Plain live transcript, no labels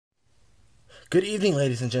Good evening,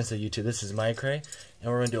 ladies and gents of YouTube. This is Micray, and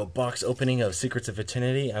we're going to do a box opening of Secrets of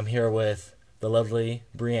Eternity. I'm here with the lovely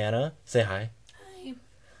Brianna. Say hi. Hi.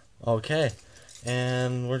 Okay,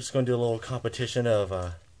 and we're just going to do a little competition of,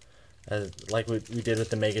 like we did with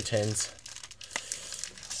the Mega Tins.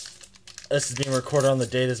 This is being recorded on the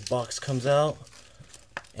day this box comes out,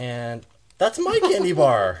 and that's my candy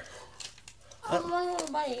bar. I want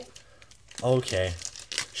a bite. Okay,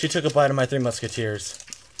 she took a bite of my Three Musketeers.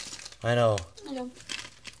 I know. I know.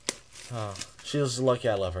 Oh, she was lucky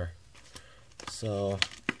I love her. So,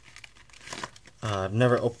 I've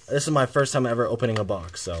never. This is my first time ever opening a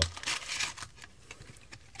box. So,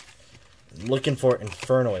 I'm looking for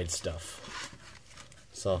Infernoid stuff.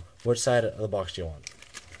 So, which side of the box do you want?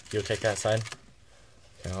 You'll take that side.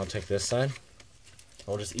 Okay, I'll take this side.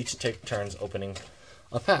 We'll just each take turns opening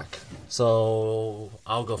a pack. So,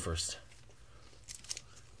 I'll go first.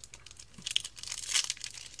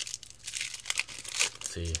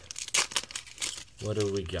 See, what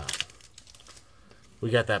do we got? We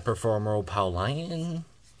got that Performer Pal Lion.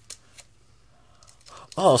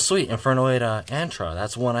 Oh, sweet, Infernoid Antra.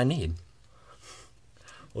 That's one I need.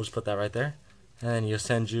 We'll just put that right there, and then you'll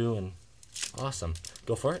send you, and awesome.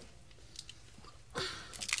 Go for it.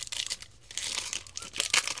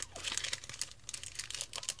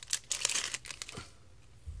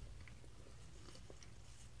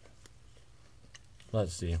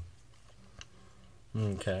 Let's see.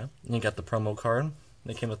 Okay, you got the promo card.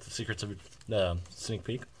 They came with the Secrets of sneak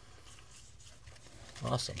peek.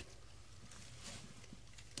 Awesome.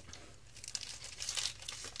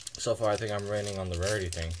 So far, I think I'm raining on the rarity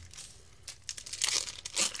thing.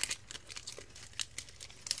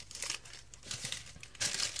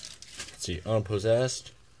 Let's see,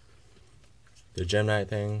 Unpossessed, the Gem Knight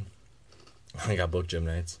thing. I got both Gem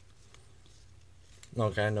Knights.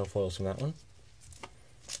 Okay, no foils from that one.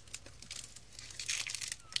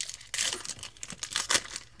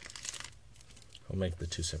 I'll make the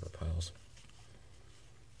two separate piles.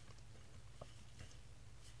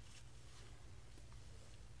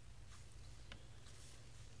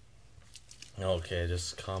 Okay,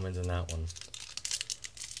 just commons in that one.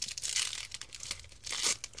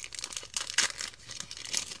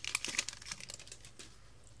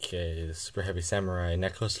 Okay, the super heavy samurai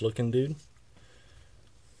necklace looking dude.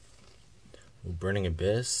 Burning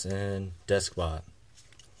Abyss and Deskbot.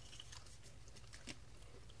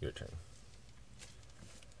 Your turn.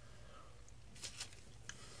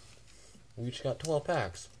 We each got 12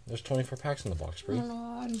 packs. There's 24 packs in the box, Bree. Oh,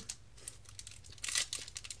 God.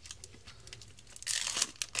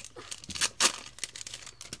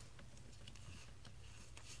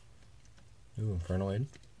 Ooh, Infernoid.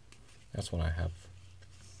 That's one I have.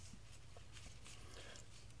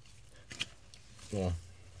 Well,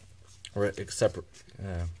 we're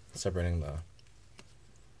separating the...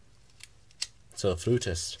 So,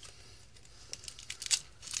 Flutist.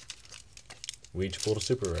 We each pulled a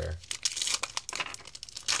super rare.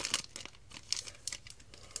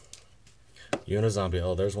 Unizombie.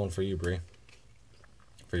 Oh, there's one for you, Bree.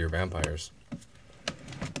 For your vampires.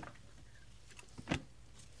 How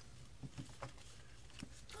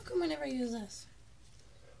come I never use this?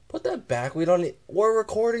 Put that back. We don't need... We're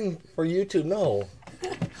recording for YouTube. No.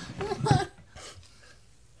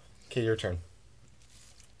 Okay, your turn.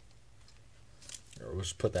 Or we'll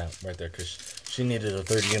just put that right there because she needed a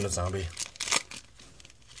third Unizombie.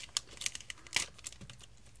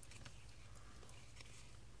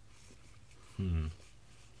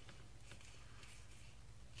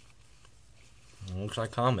 Looks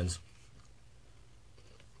like commons.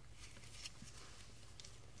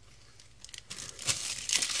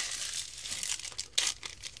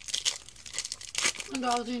 The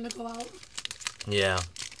dogs need to go out. Yeah.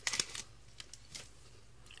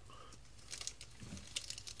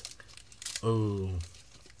 Ooh.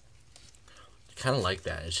 Kind of like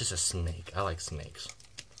that. It's just a snake. I like snakes.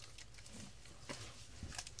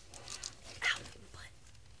 Ow, butt.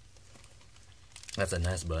 That's a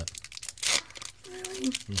nice butt. Really?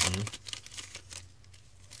 Mm-hmm.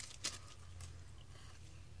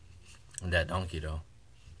 And that donkey, though.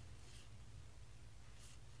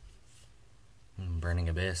 Burning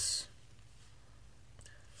Abyss.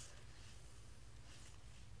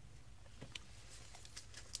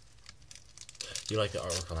 You like the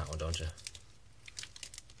artwork on that one, don't you?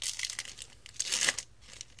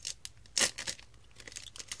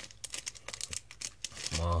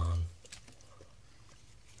 Come on.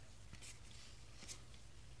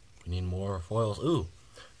 We need more foils. Ooh,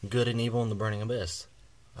 Good and Evil in the Burning Abyss.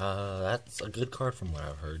 That's a good card from what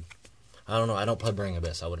I've heard. I don't know. I don't play Burning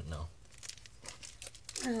Abyss. I wouldn't know.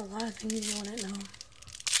 There's a lot of things you wouldn't know.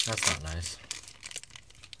 That's not nice.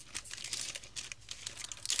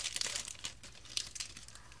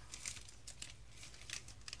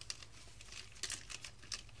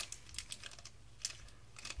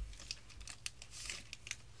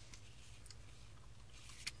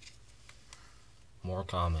 more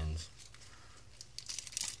commons.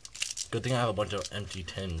 Good thing I have a bunch of empty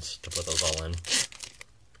tins to put those all in.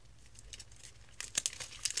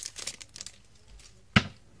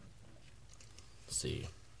 Let's see.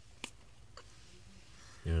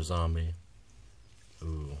 New zombie.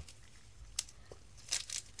 Ooh.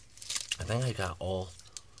 I think I got all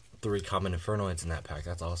 3 common Infernoids in that pack.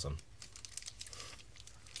 That's awesome.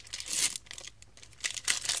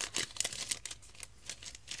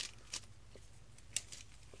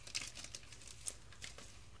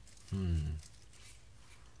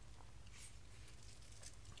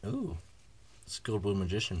 Ooh. Skilled Blue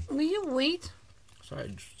Magician. Will you wait?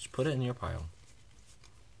 Sorry, just put it in your pile.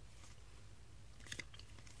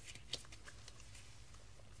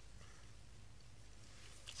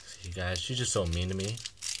 See, guys, she's just so mean to me.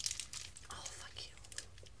 Oh, fuck you.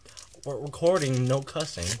 We're recording, no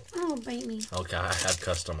cussing. Oh, bite me. Okay, I have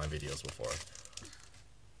cussed on my videos before.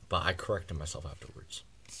 But I corrected myself afterwards.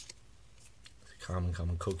 Common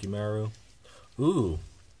Kokimaru. Ooh.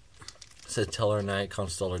 It says Teller Knight,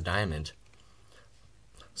 Constellar Diamond.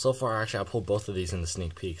 So far, actually, I pulled both of these in the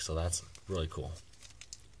sneak peek, so that's really cool.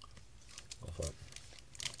 Go for it.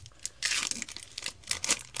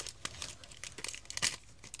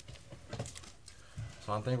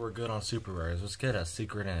 So I think we're good on super rares. Let's get a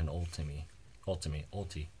secret and an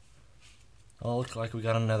ulti. Oh, looks like we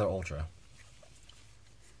got another ultra.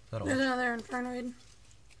 There's another Infernoid.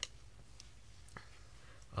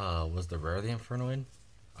 Was the rare the Infernoid?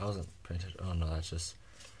 I wasn't paying attention. Oh no, that's just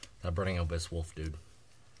that Burning Abyss Wolf dude.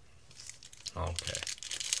 Okay.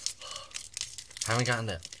 I haven't gotten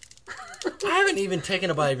that. I haven't even taken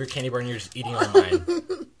a bite of your candy bar and you're just eating all mine.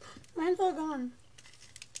 Mine's all gone.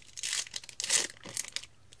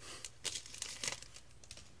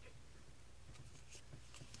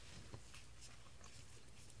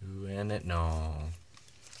 Ooh, and it, no.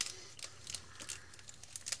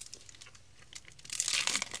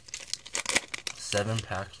 Seven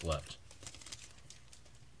packs left.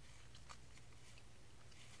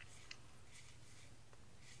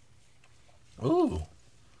 Ooh.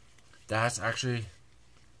 That's actually...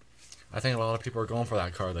 I think a lot of people are going for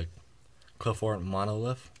that card, the Clifford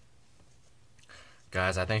Monolith.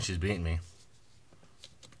 Guys, I think she's beating me.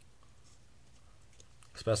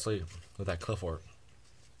 Especially with that Clifford.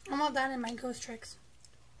 I want that in my Ghost Tricks.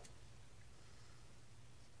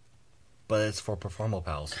 But it's for Performal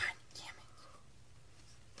Pals. God damn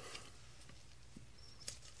it.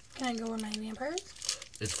 Can I go with my vampires?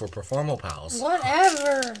 It's for Performal Pals.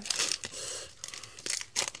 Whatever.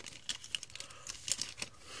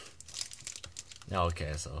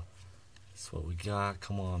 Okay, so that's what we got.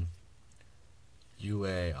 Come on. UA.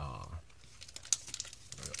 There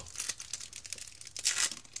we go.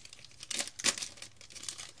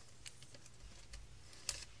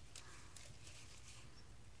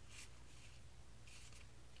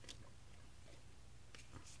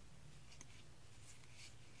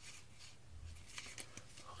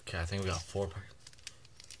 Okay, I think we got 4 packs.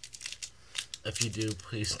 If you do,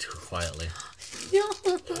 please do it quietly. No.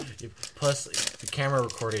 Plus, the camera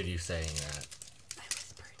recorded you saying that. I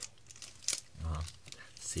whispered.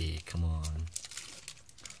 See, come on.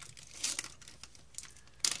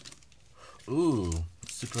 Ooh,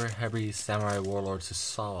 Super Heavy Samurai Warlord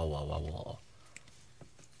Sasawa.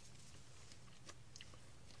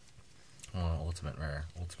 Oh, ultimate rare.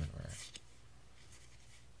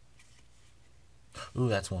 Ooh,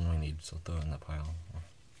 that's one we need, so throw it in that pile.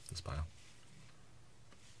 This pile.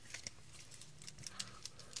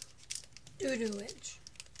 Doo-doo witch.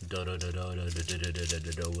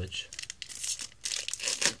 Witch.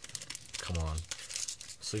 Come on.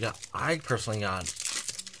 So I personally got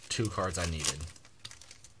 2 cards I needed.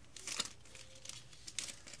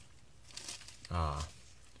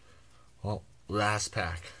 Well, last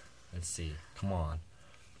pack. Let's see. Come on.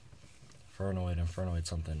 Infernoid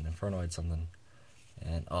something.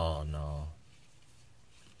 And oh no.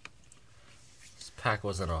 This pack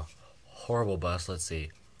wasn't a horrible bust. Let's see.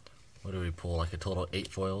 What do we pull? Like a total 8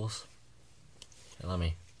 foils? Okay, let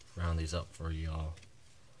me round these up for y'all.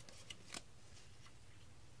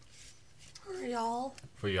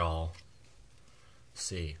 For y'all.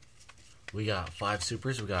 See. We got 5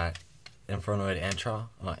 supers. We got Infernoid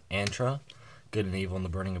Antra. Good and Evil in the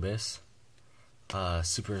Burning Abyss.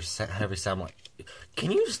 Super Heavy Samurai.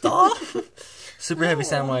 Can you stop? Super Heavy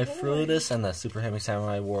Samurai Fruitus and the Super Heavy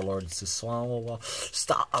Samurai Warlord Siswawa.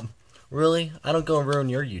 Stop. Really? I don't go and ruin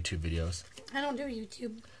your YouTube videos. I don't do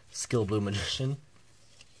YouTube. Skill Blue Magician.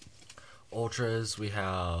 Ultras, we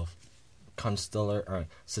have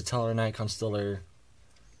Satellar Knight, Constellar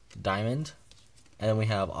Diamond, And then we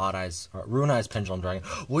have Odd Eyes, Rune Eyes Pendulum Dragon.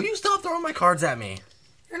 Will you stop throwing my cards at me?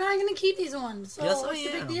 You're not gonna keep these ones, so Yes, what's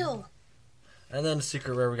the big deal? And then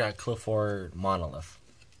secret rare, we got Clifford Monolith.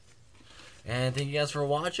 And thank you guys for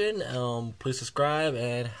watching. Please subscribe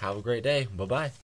and have a great day. Bye-bye.